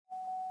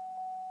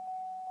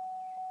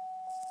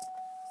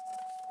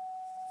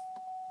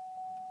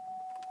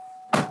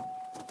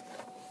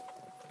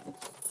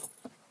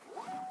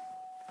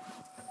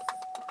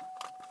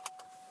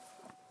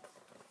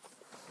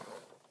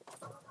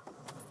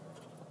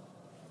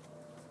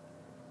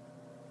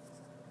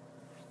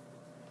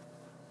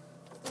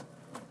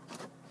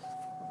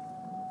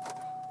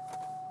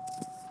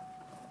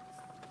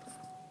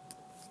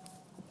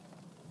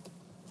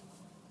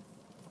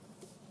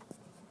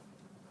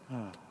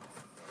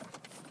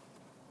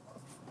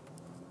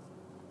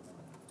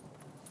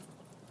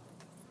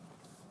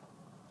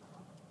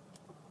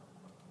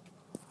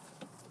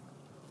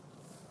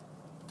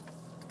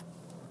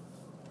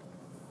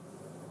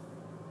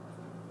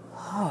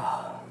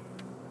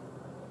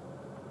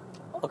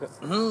Okay.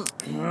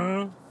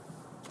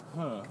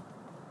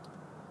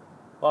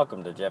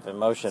 Welcome to Jeff in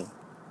Motion.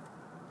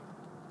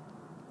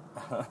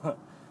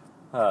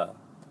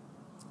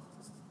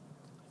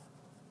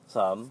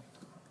 Some,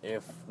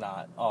 if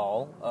not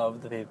all,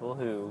 of the people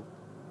who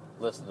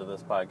listen to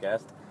this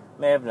podcast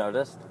may have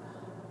noticed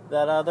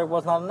that there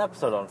was not an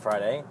episode on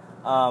Friday.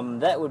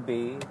 That would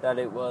be that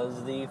it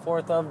was the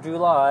 4th of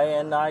July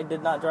and I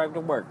did not drive to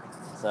work.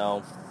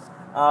 So,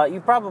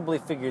 you probably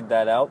figured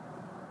that out.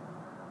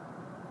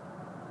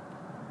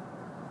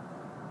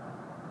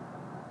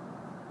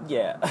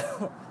 Yeah.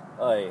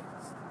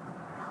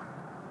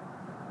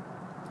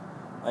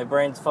 My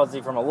brain's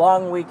fuzzy from a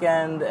long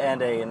weekend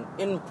and an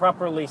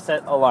improperly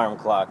set alarm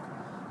clock.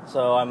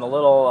 So I'm a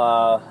little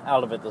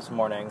out of it this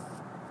morning.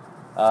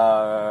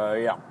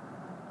 Yeah.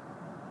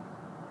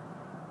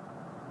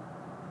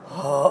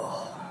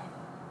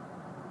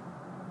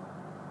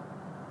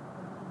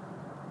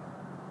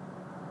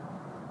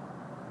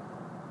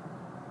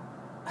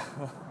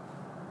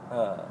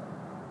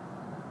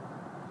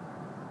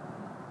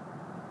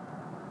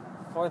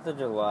 Fourth of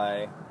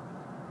July.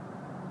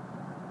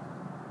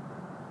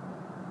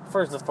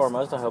 First and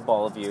foremost, I hope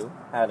all of you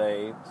had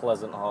a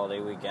pleasant holiday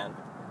weekend,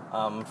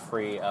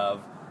 free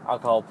of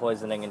alcohol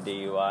poisoning and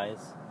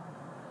DUIs.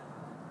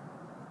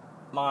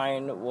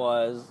 Mine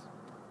was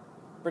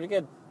pretty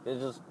good.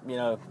 It's just,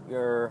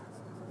 your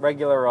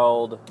regular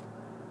old,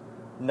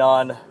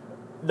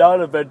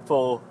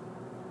 non-eventful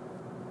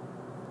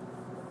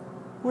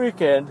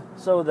weekend,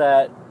 so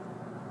that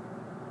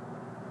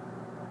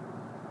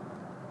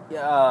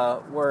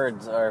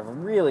words are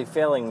really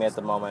failing me at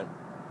the moment.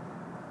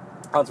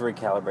 Let's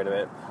recalibrate a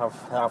bit.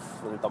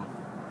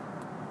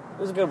 It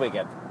was a good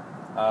weekend.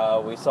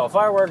 We saw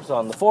fireworks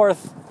on the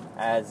 4th,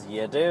 as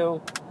you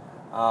do.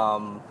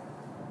 I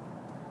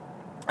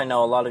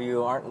know a lot of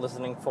you aren't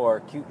listening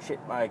for cute shit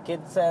my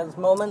kid says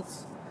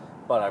moments,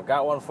 but I've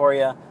got one for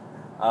you.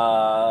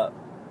 While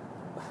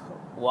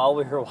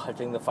we were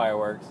watching the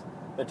fireworks,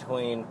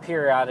 between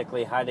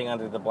periodically hiding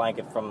under the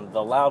blanket from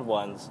the loud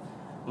ones,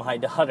 my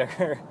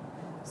daughter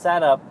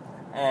sat up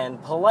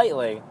and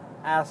politely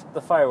asked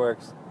the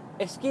fireworks,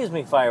 "Excuse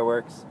me,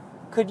 fireworks,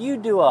 could you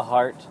do a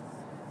heart?"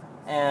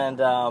 And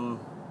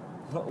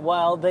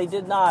while they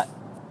did not,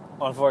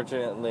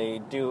 unfortunately,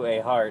 do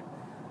a heart,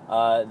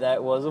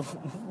 that was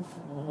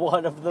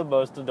one of the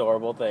most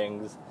adorable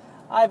things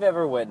I've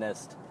ever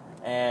witnessed.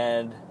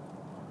 And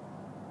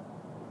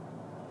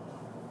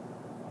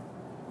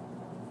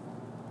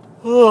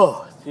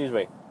excuse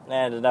me.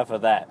 And enough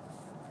of that.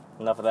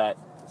 Enough of that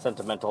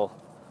sentimental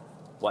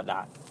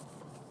whatnot.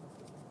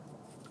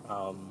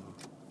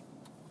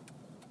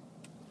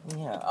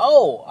 Yeah.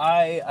 Oh,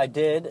 I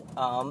did.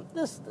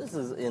 This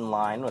is in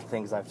line with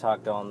things I've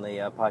talked on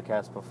the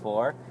podcast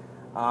before.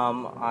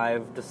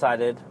 I've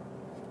decided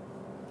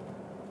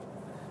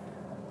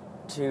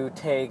to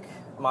take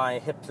my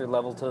hipster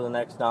level to the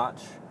next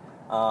notch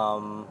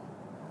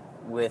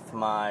with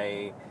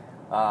my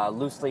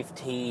loose leaf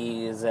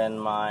teas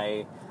and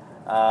my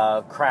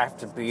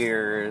craft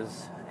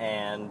beers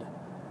and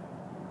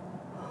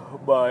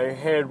my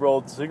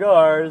hand-rolled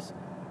cigars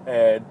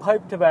and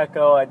pipe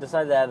tobacco. I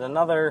decided to add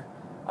another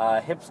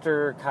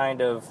hipster kind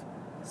of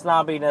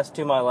snobbiness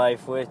to my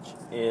life, which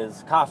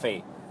is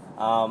coffee.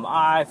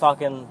 I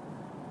fucking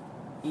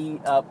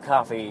eat up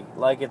coffee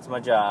like it's my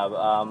job.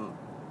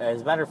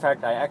 As a matter of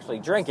fact, I actually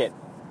drink it.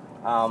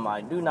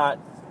 I do not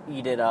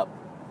eat it up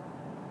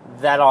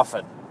that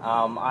often.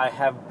 I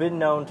have been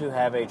known to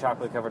have a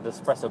chocolate-covered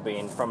espresso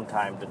bean from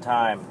time to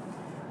time,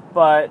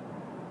 but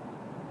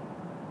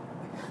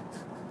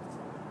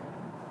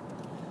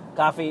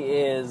coffee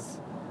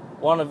is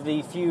one of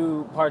the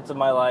few parts of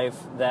my life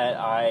that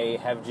I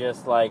have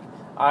just,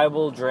 I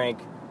will drink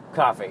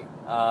coffee.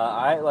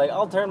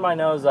 I'll turn my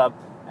nose up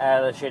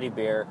at a shitty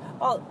beer.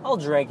 I'll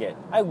drink it.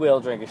 I will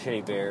drink a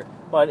shitty beer.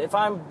 But if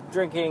I'm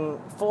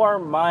drinking for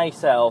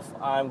myself,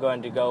 I'm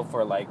going to go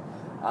for,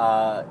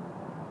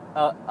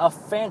 a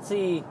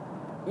fancy...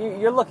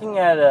 You're looking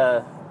at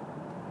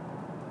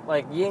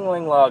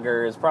Yuengling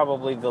Lager is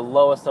probably the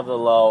lowest of the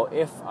low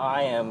if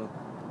I am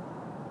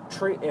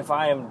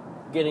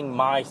getting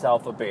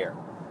myself a beer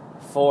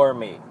for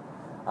me.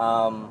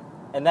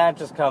 And that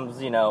just comes,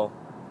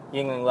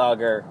 Yuengling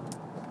Lager,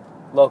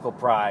 local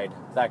pride,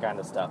 that kind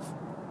of stuff.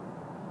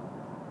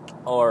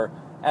 Or,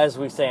 as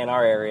we say in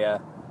our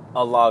area,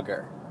 a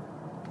lager.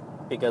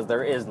 Because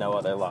there is no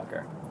other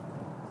lager.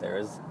 There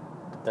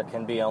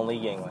can be only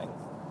Yuengling.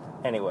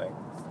 Anyway.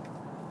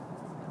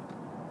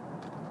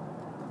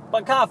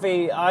 But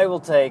coffee, I will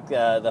take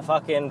the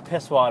fucking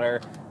piss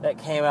water that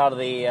came out of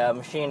the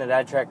machine at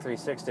AdTrack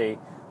 360,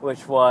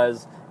 which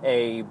was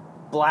a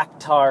black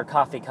tar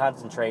coffee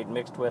concentrate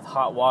mixed with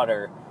hot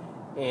water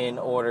in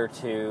order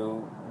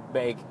to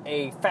make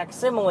a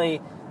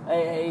facsimile,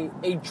 a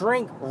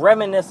drink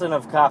reminiscent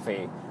of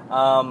coffee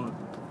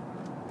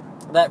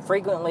that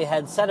frequently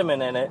had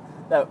sediment in it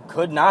that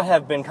could not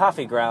have been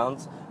coffee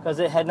grounds because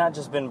it had not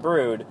just been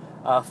brewed.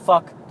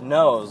 Fuck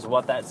knows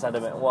what that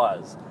sediment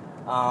was.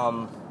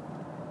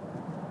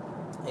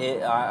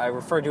 I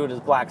refer to it as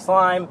black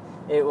slime.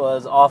 It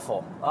was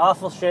awful.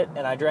 Awful shit,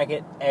 and I drank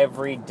it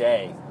every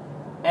day.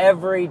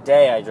 Every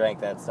day I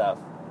drank that stuff.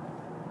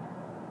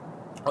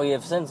 I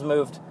have since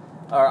moved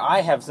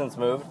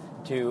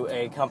to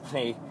a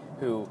company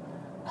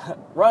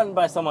run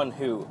by someone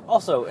who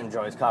also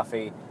enjoys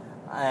coffee,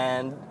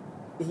 and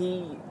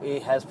he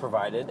has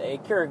provided a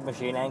Keurig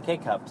machine and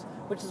K-Cups,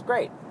 which is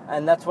great.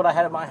 And that's what I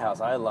had at my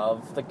house. I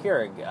love the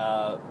Keurig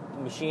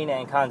machine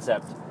and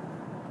concept.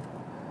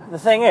 The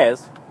thing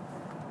is,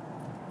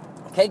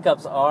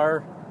 K-Cups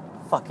are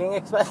fucking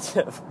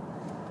expensive.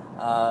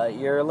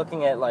 You're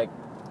looking at like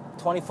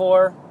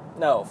 14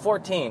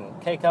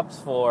 K-Cups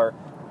for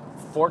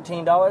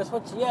 $14,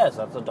 which, yes,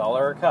 that's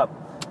 $1 a cup.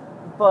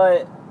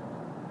 But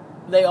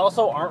they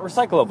also aren't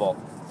recyclable,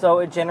 so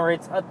it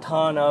generates a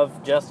ton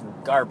of just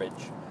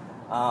garbage.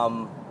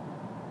 And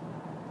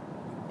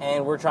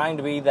we're trying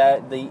to be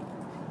the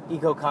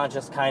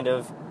eco-conscious kind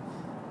of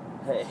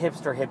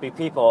hipster hippie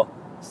people.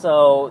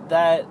 So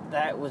that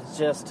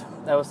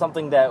was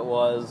something that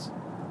was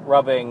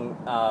rubbing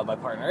my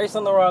partner Ace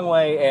the wrong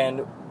way,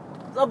 and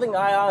something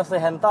I honestly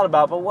hadn't thought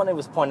about, but when it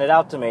was pointed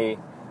out to me,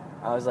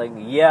 I was like,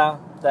 yeah,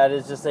 that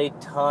is just a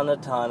ton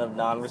of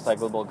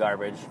non-recyclable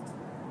garbage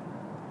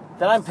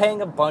that I'm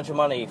paying a bunch of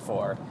money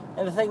for.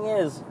 And the thing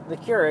is, the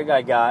Keurig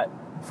I got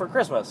for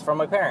Christmas from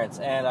my parents,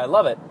 and I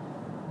love it,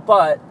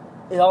 but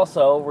it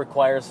also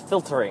requires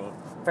filtering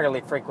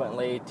fairly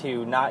frequently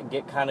to not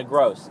get kind of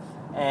gross,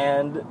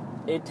 and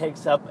it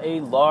takes up a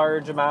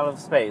large amount of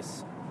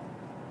space.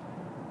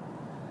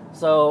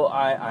 So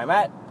I'm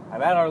at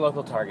our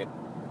local Target.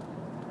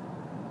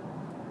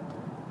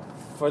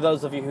 For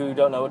those of you who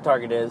don't know what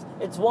Target is,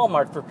 it's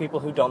Walmart for people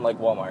who don't like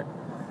Walmart.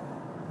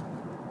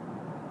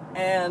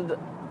 And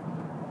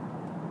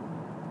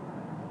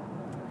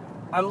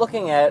I'm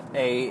looking at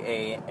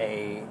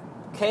a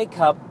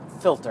K-Cup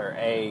filter,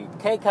 a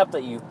K-Cup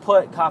that you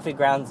put coffee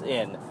grounds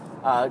in,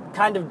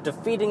 kind of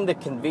defeating the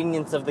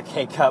convenience of the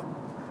K-Cup.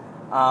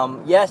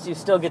 Yes, you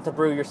still get to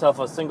brew yourself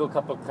a single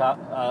cup of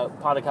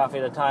pot of coffee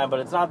at a time,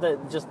 but it's not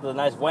just the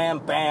nice wham,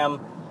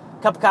 bam,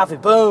 cup of coffee,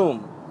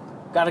 boom,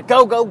 gotta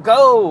go,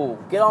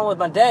 get on with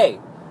my day.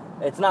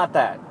 It's not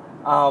that.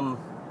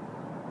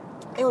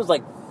 It was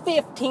like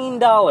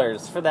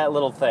 $15 for that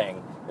little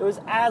thing. It was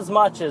as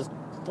much as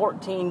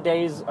 14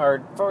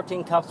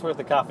 cups worth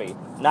of coffee,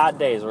 not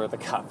days worth of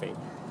coffee.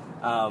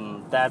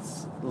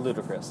 That's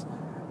ludicrous.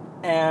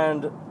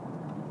 And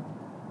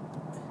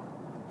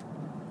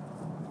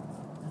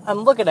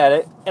I'm looking at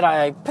it, and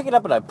I pick it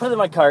up and I put it in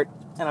my cart,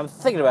 and I'm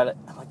thinking about it.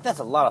 I'm like, that's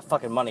a lot of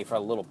fucking money for a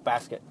little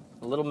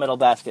metal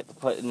basket to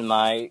put in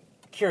my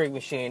Keurig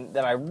machine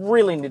that I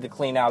really need to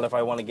clean out if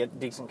I want to get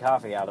decent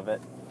coffee out of it.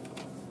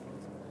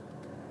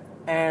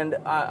 And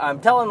I'm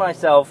telling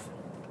myself,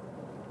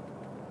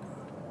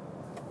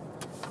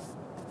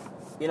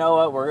 you know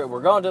what,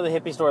 we're going to the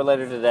hippie store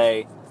later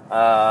today.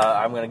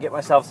 I'm going to get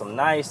myself some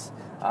nice,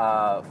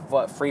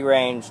 free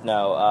range?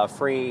 No.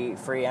 Free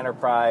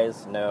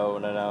enterprise?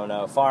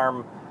 No.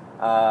 Farm,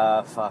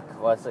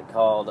 what's it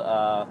called?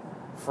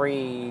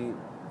 Free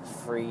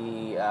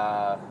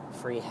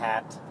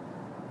hat,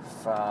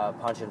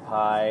 punch and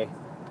pie,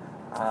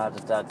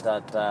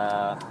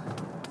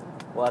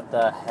 what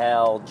the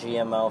hell,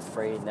 GMO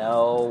free,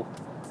 no,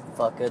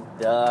 fuck a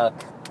duck,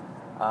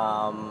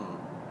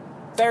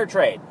 fair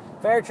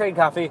trade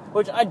coffee,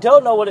 which I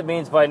don't know what it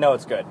means, but I know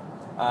it's good.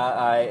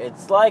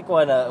 It's like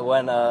when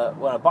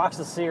a box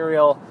of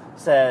cereal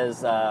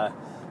says,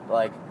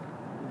 like,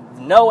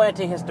 no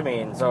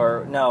antihistamines,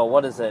 or no,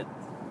 what is it?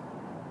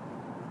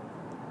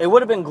 It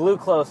would have been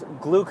glucose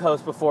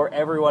before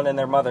everyone and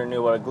their mother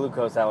knew what a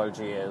glucose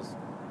allergy is.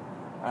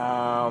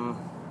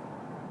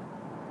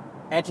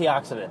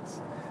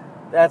 Antioxidants.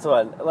 That's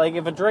what. Like,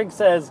 if a drink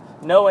says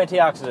no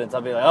antioxidants,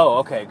 I'll be like, oh,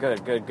 okay,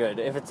 good.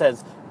 If it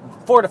says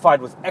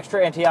fortified with extra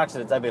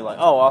antioxidants, I'd be like,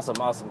 oh,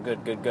 awesome,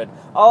 good.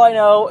 All I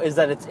know is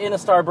that it's in a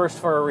Starburst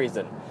for a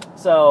reason.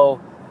 So,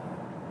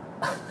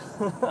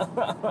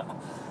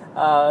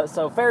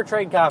 so fair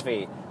trade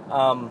coffee.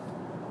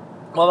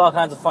 With all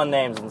kinds of fun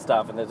names and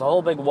stuff, and there's a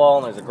whole big wall,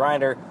 and there's a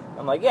grinder.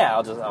 I'm like, yeah,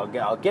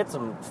 I'll get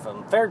some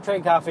fair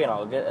trade coffee, and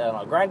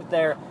I'll grind it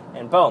there,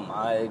 and boom,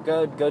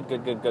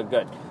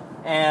 good.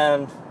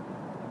 And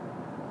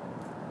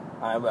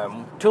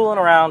I'm tooling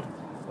around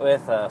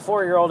with a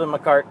 4-year-old in my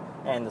cart,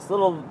 and this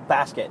little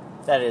basket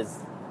that is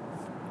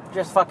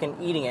just fucking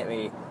eating at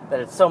me, that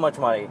it's so much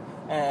money.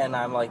 And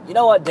I'm like, you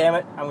know what, damn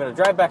it, I'm going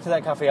to drive back to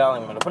that coffee aisle,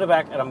 I'm going to put it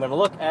back, and I'm going to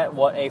look at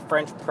what a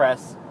French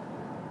press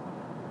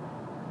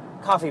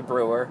coffee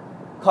brewer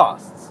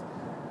costs.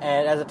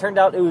 And as it turned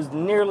out, it was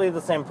nearly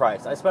the same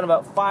price. I spent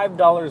about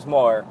 $5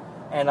 more,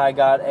 and I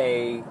got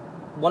a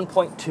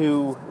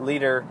 1.2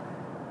 liter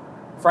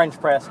French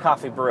press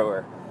coffee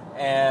brewer.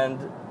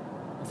 And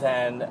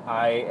then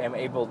I am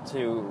able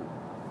to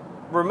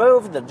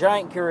remove the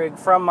giant Keurig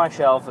from my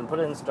shelf and put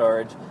it in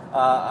storage.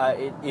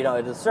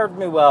 It has served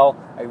me well.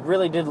 I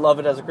really did love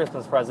it as a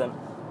Christmas present,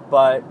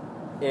 but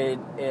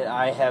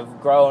I've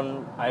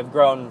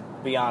grown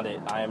beyond it.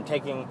 I am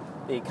taking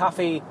the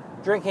coffee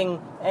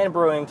drinking and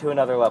brewing to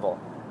another level.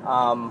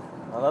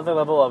 Another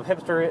level of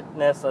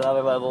hipsterness,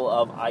 another level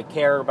of I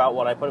care about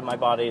what I put in my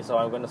body, so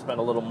I'm going to spend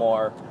a little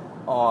more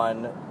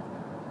on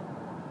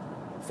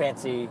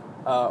fancy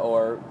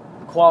or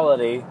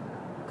quality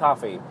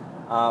coffee.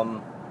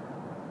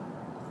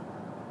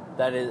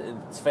 That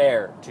it's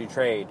fair to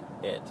trade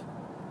it,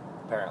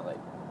 apparently.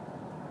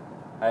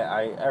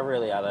 I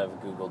really ought to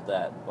have Googled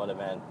that, what it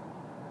meant.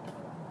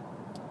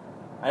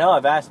 I know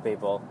I've asked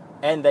people,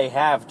 and they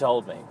have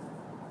told me.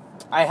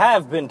 I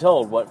have been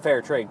told what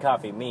fair trade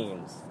coffee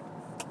means.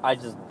 I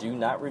just do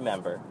not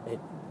remember. It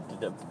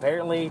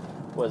apparently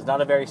was not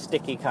a very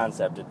sticky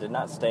concept. It did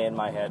not stay in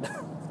my head.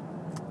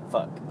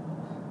 Fuck.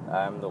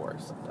 I'm the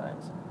worst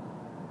sometimes.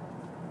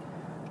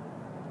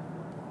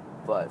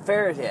 But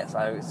fair, yes.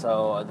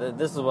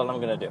 This is what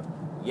I'm going to do.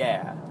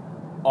 Yeah.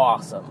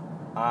 Awesome.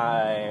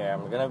 I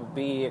am going to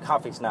be a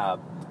coffee snob.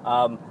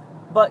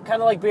 But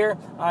kind of like beer,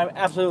 I'm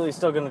absolutely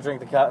still going to drink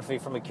the coffee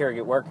from a Keurig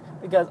at work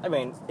because, I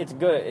mean, it's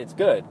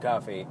good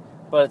coffee,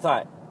 but it's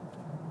not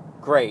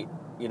great.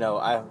 You know,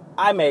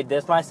 I made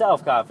this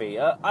myself coffee.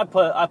 I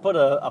put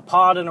a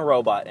pod in a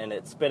robot and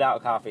it spit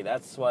out coffee.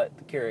 That's what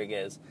the Keurig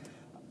is.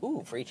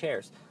 Ooh, free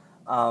chairs.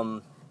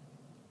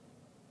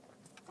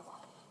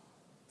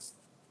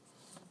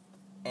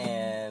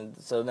 And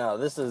so no,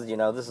 this is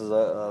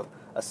a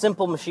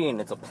simple machine.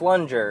 It's a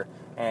plunger,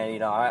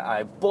 and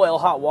I boil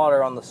hot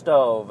water on the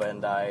stove,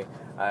 and I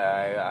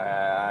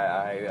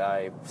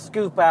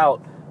scoop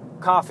out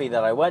coffee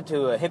that I went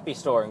to a hippie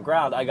store and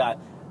ground. I got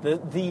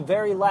the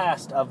very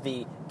last of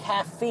the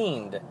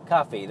caffeined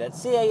coffee.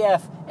 That's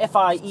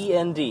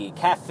CAFFIEND,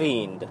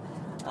 caffeined.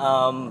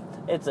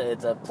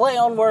 It's a play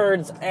on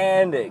words,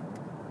 and it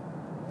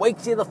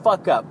wakes you the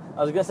fuck up.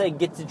 I was gonna say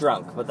gets you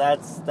drunk, but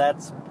that's a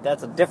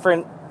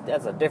different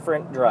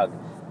drug,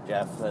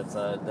 Jeff.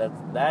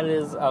 That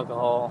is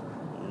alcohol,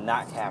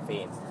 not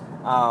caffeine.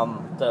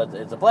 So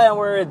it's a play on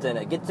words, and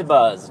it gets you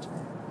buzzed.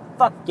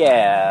 Fuck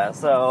yeah!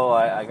 So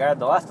I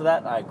grabbed the last of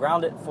that. I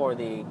ground it for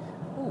the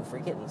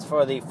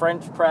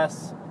French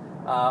press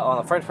on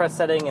the French press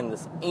setting in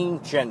this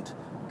ancient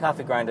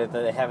coffee grinder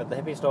that they have at the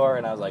hippie store,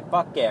 and I was like,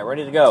 fuck yeah,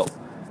 ready to go.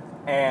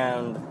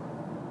 And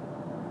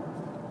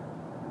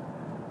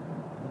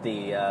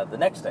the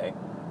next day,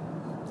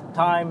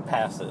 time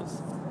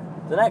passes.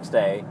 The next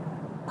day,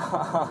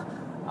 I'm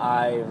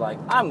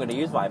going to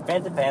use my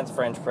fancy pants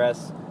French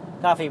press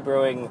coffee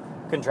brewing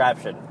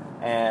contraption.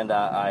 And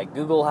I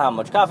Google how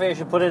much coffee I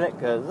should put in it,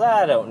 because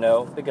I don't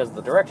know, because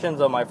the directions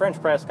on my French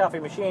press coffee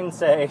machine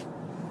say,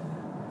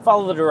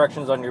 follow the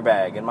directions on your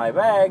bag. And my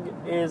bag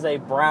is a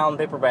brown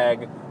paper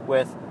bag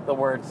with the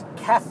words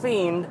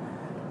caffeined,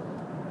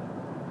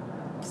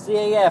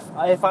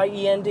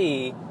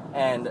 CAFFIEND,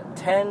 and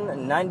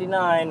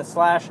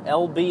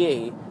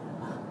 1099/LBE.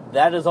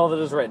 That is all that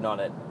is written on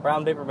it.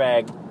 Brown paper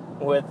bag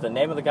with the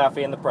name of the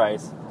coffee and the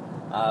price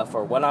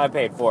for when I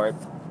paid for it.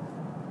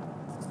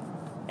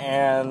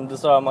 And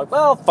so I'm like,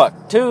 well,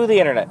 fuck, to the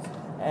internet.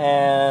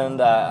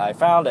 And I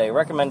found a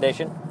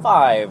recommendation,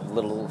 5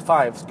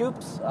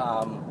 scoops.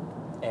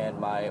 And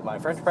my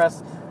French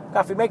press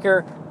coffee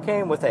maker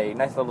came with a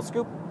nice little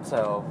scoop,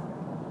 so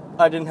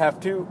I didn't have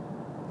to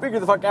figure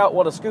the fuck out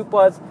what a scoop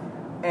was.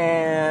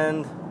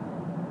 And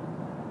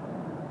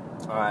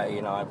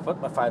I put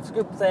my 5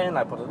 scoops in,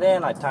 I put it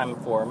in, I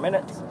timed 4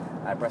 minutes,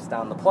 I pressed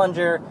down the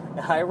plunger,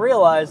 and I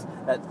realized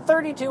that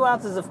 32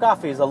 ounces of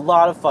coffee is a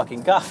lot of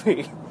fucking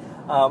coffee.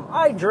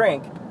 I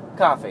drink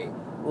coffee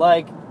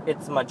like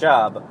it's my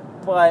job,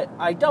 but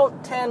I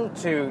don't tend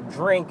to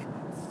drink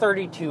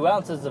 32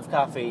 ounces of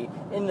coffee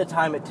in the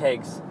time it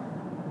takes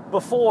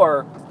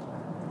before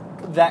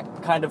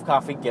that kind of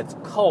coffee gets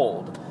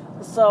cold.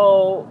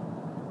 So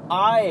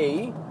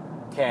I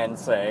can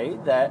say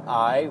that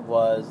I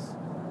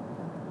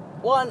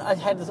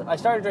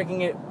started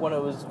drinking it when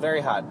it was very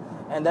hot,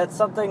 and that's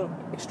something,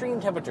 extreme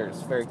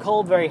temperatures, very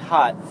cold, very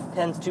hot,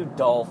 tends to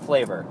dull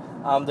flavor.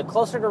 The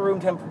closer to room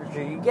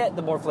temperature you get,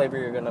 the more flavor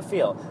you're going to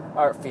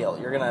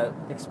you're going to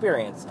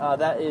experience.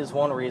 That is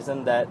one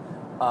reason that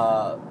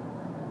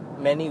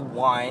many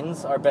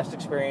wines are best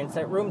experienced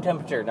at room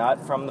temperature,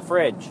 not from the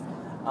fridge.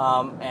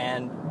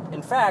 And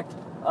in fact,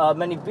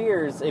 many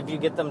beers, if you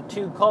get them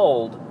too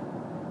cold,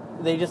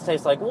 they just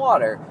taste like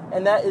water.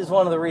 And that is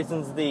one of the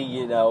reasons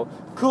the,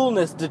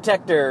 coolness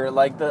detector,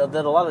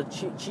 that a lot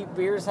of cheap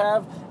beers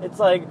have. It's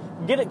like,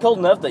 get it cold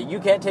enough that you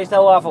can't taste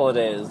how awful it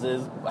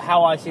is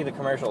how I see the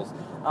commercials.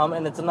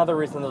 And it's another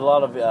reason that a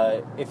lot of,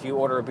 if you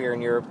order a beer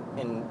in Europe,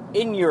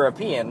 in Europe,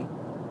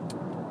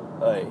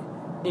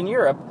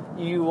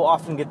 you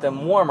often get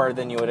them warmer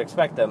than you would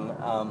expect them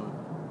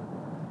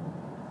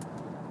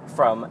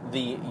from the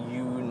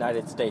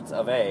United States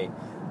of A.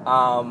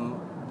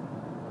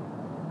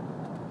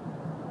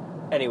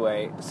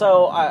 Anyway,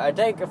 so I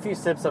take a few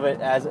sips of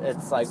it as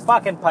it's like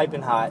fucking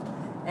piping hot,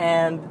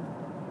 and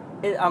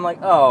I'm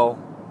like, oh,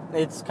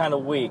 it's kind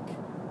of weak.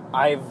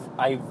 I've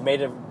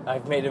made a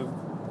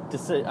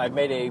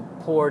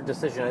poor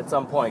decision at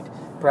some point.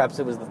 Perhaps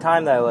it was the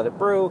time that I let it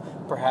brew.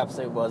 Perhaps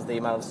it was the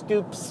amount of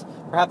scoops.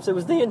 Perhaps it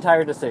was the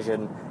entire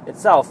decision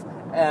itself.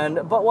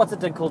 But once it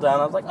did cool down,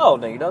 I was like, oh,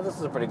 no, this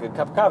is a pretty good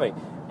cup of coffee.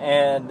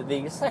 And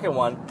the second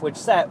one, which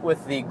sat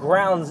with the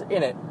grounds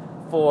in it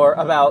for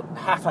about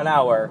half an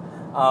hour,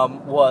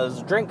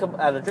 was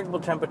at a drinkable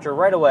temperature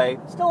right away.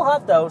 Still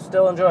hot, though,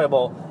 still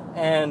enjoyable.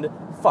 And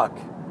fuck,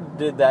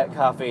 did that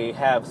coffee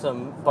have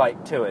some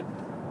bite to it.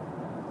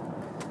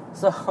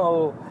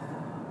 So,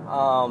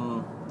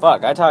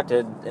 I talked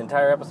an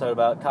entire episode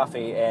about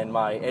coffee and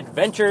my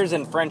adventures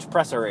in French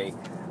pressery.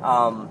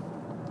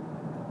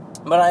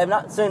 But I have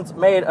not since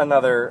made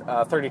another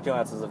 32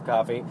 ounces of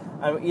coffee.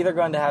 I'm either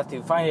going to have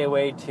to find a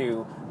way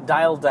to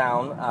dial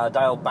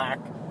back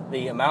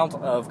the amount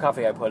of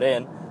coffee I put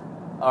in,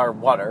 or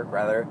water,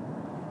 rather.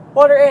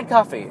 Water and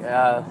coffee,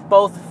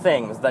 both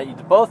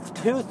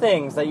two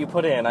things that you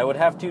put in, I would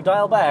have to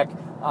dial back,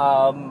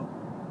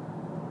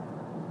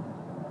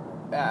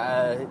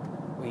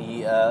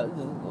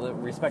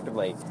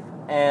 respectively.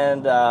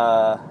 And,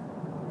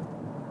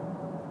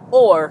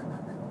 or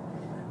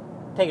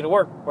take it to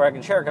work where I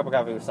can share a cup of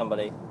coffee with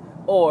somebody,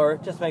 or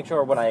just make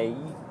sure when I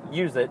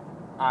use it,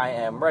 I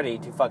am ready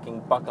to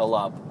fucking buckle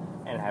up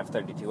and have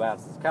 32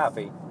 ounces of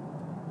coffee.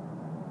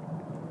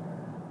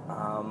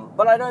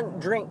 But I don't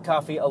drink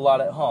coffee a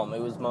lot at home.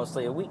 It was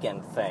mostly a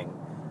weekend thing.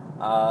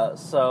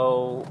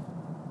 So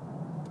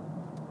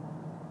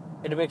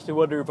it makes me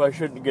wonder if I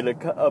shouldn't get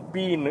a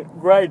bean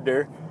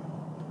grinder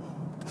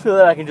so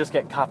that I can just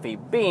get coffee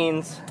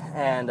beans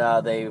and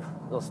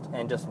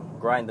just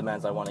grind them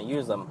as I want to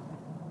use them.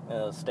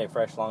 It'll stay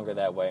fresh longer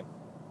that way.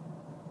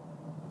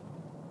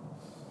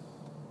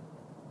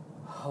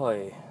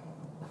 Hoy.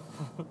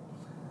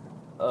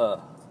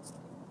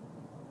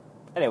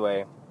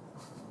 Anyway,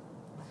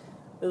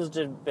 this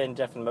has been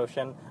Jeff in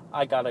Motion.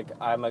 Believe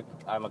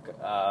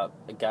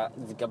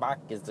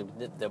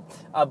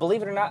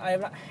it or not, I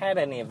have not had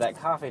any of that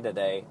coffee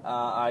today.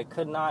 I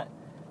could not,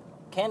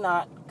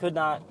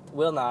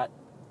 will not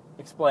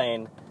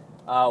explain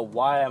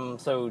why I'm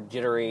so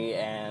jittery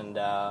and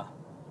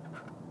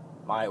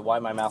why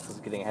my mouth is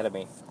getting ahead of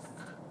me.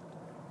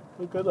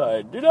 Because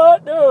I do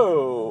not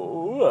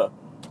know.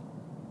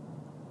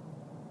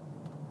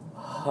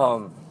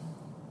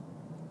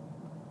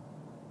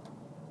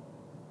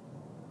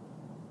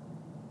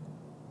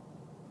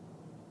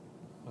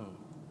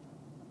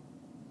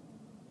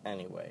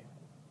 Anyway,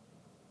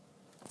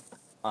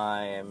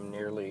 I am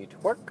nearly to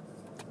work,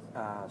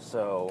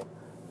 so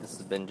this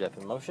has been Jeff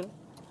in Motion.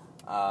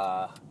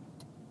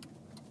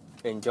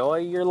 Enjoy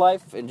your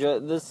life. Enjoy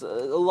this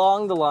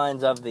along the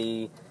lines of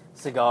the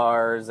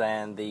cigars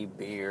and the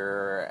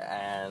beer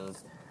and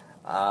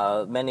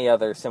many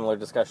other similar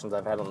discussions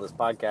I've had on this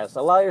podcast.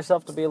 Allow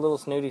yourself to be a little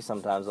snooty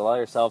sometimes. Allow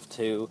yourself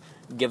to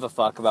give a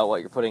fuck about what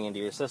you're putting into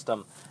your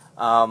system.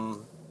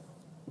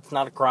 It's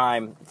not a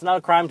crime. It's not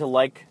a crime to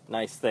like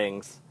nice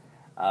things.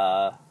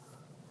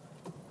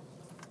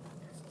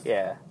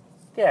 Yeah.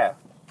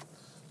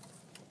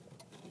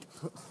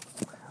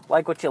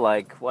 Like what you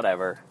like,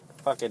 whatever.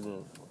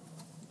 Fucking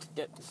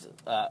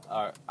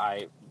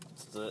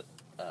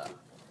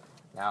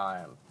now I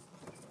am.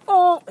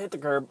 Oh, hit the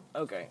curb.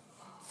 Okay.